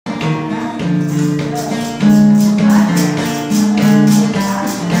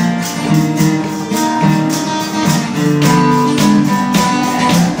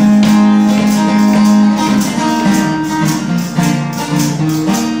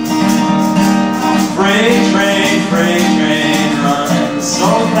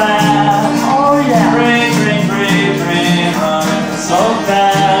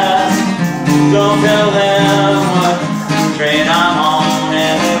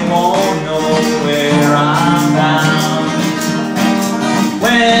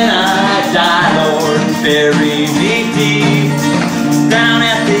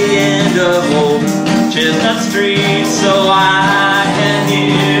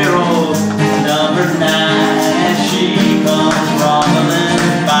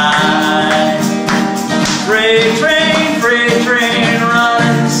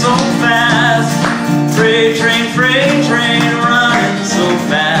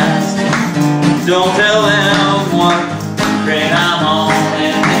Don't tell them what train I'm on,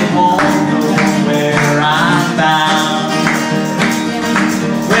 and they won't know where I'm bound.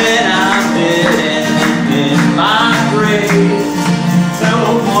 When I'm dead and in my grave,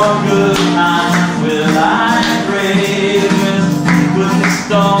 no more good times will I crave. Put the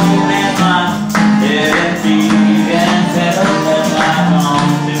stone in my head and feet and tell them I've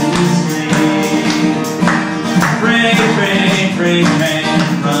gone to sleep. Train, train, train, train,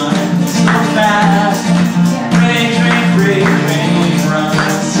 running so fast. Train, train, train, train,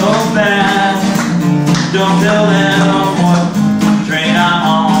 running so fast. Don't tell them